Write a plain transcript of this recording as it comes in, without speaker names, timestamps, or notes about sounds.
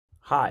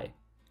Hi,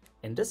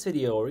 in this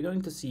video we're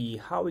going to see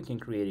how we can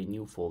create a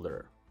new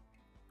folder.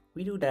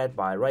 We do that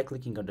by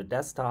right-clicking on the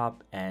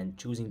desktop and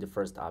choosing the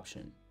first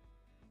option,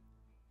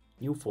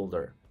 New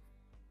Folder.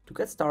 To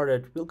get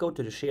started, we'll go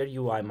to the Shared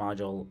UI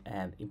module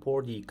and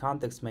import the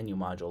Context Menu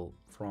module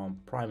from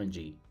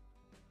PrimeNg.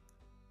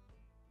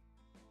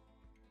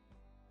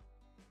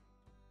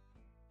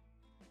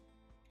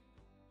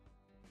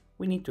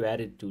 We need to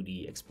add it to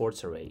the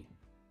exports array.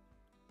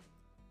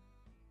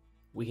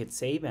 We hit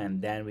save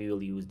and then we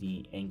will use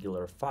the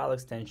Angular file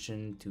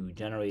extension to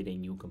generate a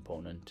new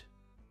component.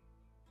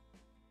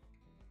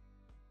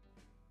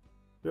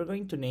 We're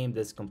going to name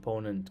this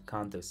component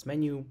Context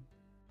Menu,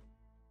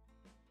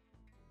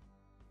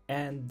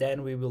 and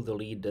then we will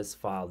delete this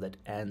file that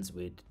ends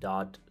with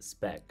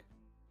 .spec.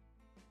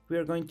 We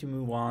are going to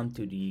move on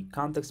to the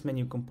Context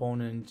Menu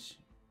component,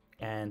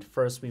 and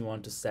first we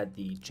want to set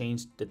the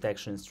change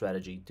detection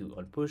strategy to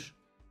onPush.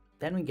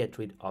 Then we get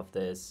rid of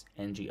this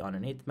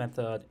ng-oninit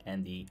method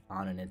and the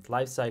oninit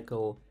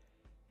lifecycle,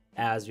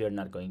 as we are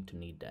not going to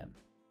need them.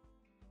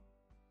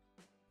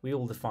 We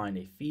will define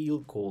a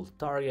field called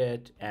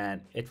target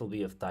and it will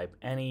be of type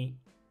any.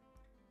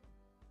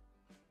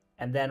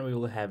 And then we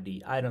will have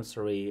the items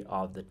array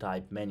of the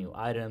type menu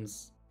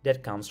items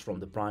that comes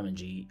from the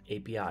PrimeNg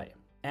API.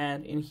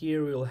 And in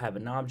here we will have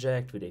an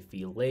object with a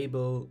field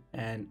label,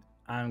 and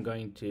I'm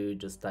going to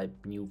just type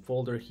new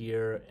folder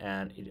here,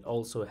 and it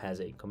also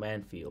has a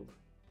command field.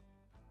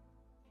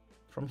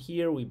 From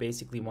here we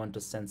basically want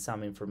to send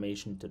some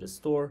information to the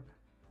store,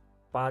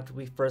 but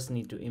we first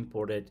need to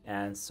import it,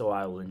 and so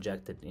I will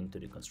inject it into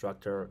the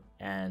constructor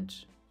and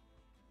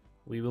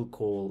we will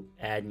call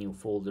add new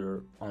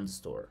folder on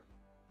store.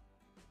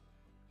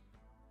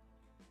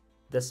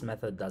 This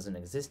method doesn't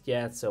exist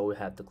yet, so we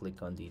have to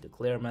click on the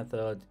declare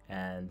method,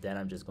 and then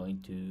I'm just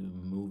going to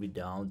move it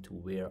down to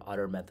where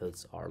other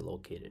methods are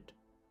located.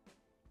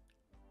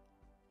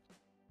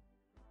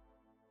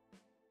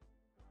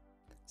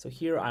 So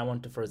here I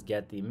want to first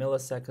get the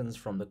milliseconds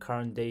from the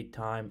current date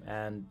time,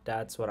 and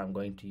that's what I'm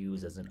going to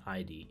use as an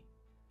ID,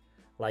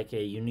 like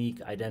a unique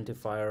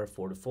identifier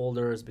for the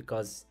folders,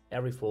 because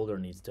every folder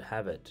needs to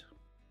have it.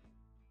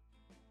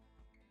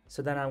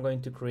 So then I'm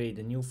going to create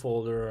a new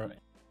folder,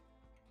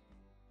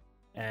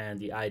 and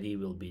the ID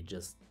will be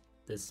just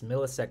this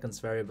milliseconds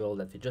variable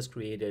that we just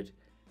created,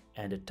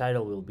 and the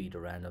title will be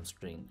the random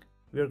string.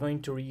 We are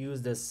going to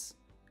reuse this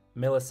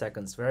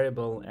milliseconds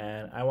variable,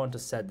 and I want to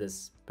set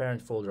this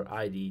parent folder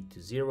ID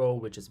to 0,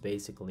 which is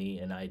basically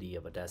an ID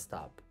of a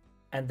desktop.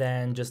 And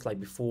then just like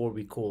before,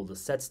 we call the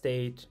set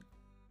state,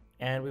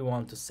 and we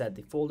want to set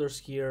the folders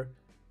here.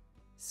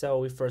 So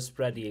we first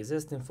spread the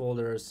existing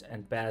folders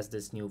and pass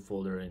this new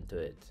folder into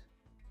it.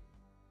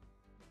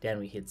 Then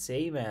we hit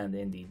save, and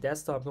in the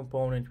desktop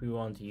component we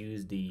want to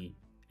use the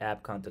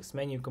app context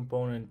menu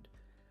component,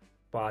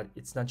 but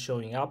it's not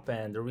showing up,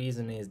 and the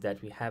reason is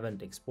that we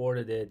haven't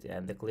exported it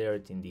and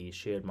declared it in the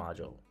shared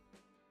module.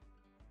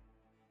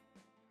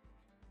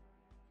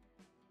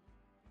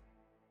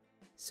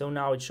 So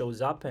now it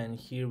shows up, and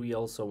here we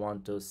also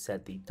want to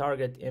set the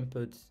target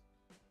input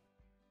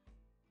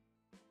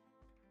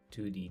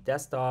to the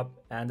desktop,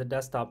 and the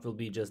desktop will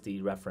be just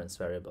the reference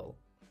variable.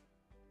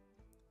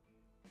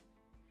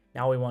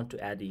 Now we want to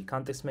add the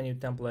context menu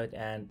template,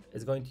 and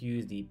it's going to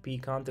use the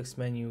Context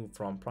Menu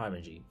from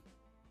PrimeNg.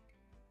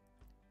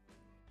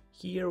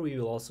 Here we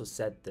will also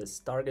set this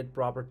target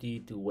property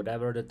to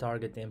whatever the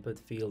target input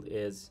field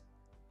is,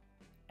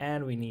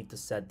 and we need to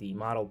set the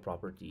model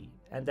property,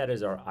 and that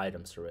is our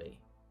items array.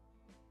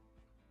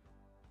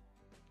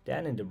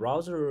 Then in the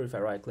browser, if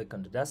I right click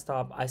on the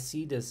desktop, I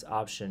see this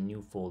option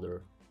new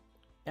folder,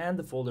 and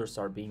the folders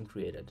are being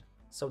created,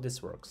 so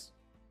this works.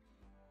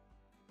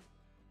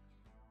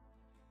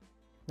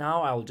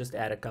 Now I'll just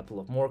add a couple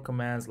of more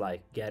commands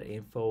like get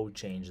info,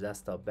 change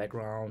desktop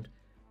background,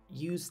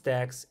 use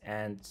text,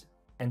 and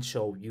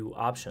show view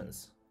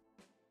options.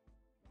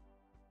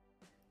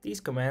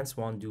 These commands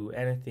won't do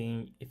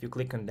anything if you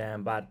click on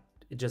them, but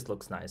it just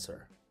looks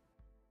nicer.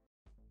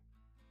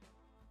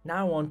 Now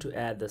I want to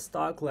add the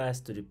style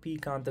class to the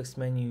Context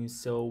Menu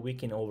so we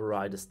can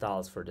override the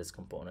styles for this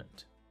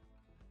component.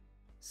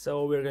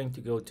 So we're going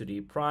to go to the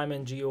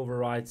PrimeNg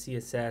override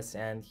CSS,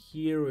 and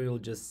here we will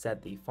just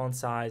set the font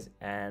size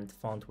and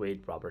font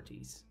weight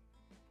properties.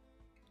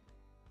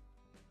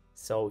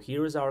 So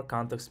here is our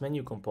context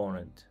menu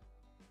component.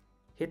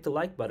 Hit the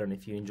like button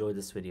if you enjoyed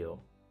this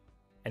video,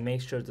 and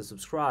make sure to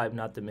subscribe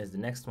not to miss the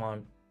next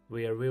one,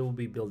 where we will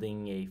be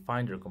building a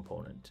Finder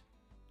component.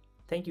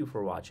 Thank you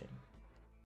for watching.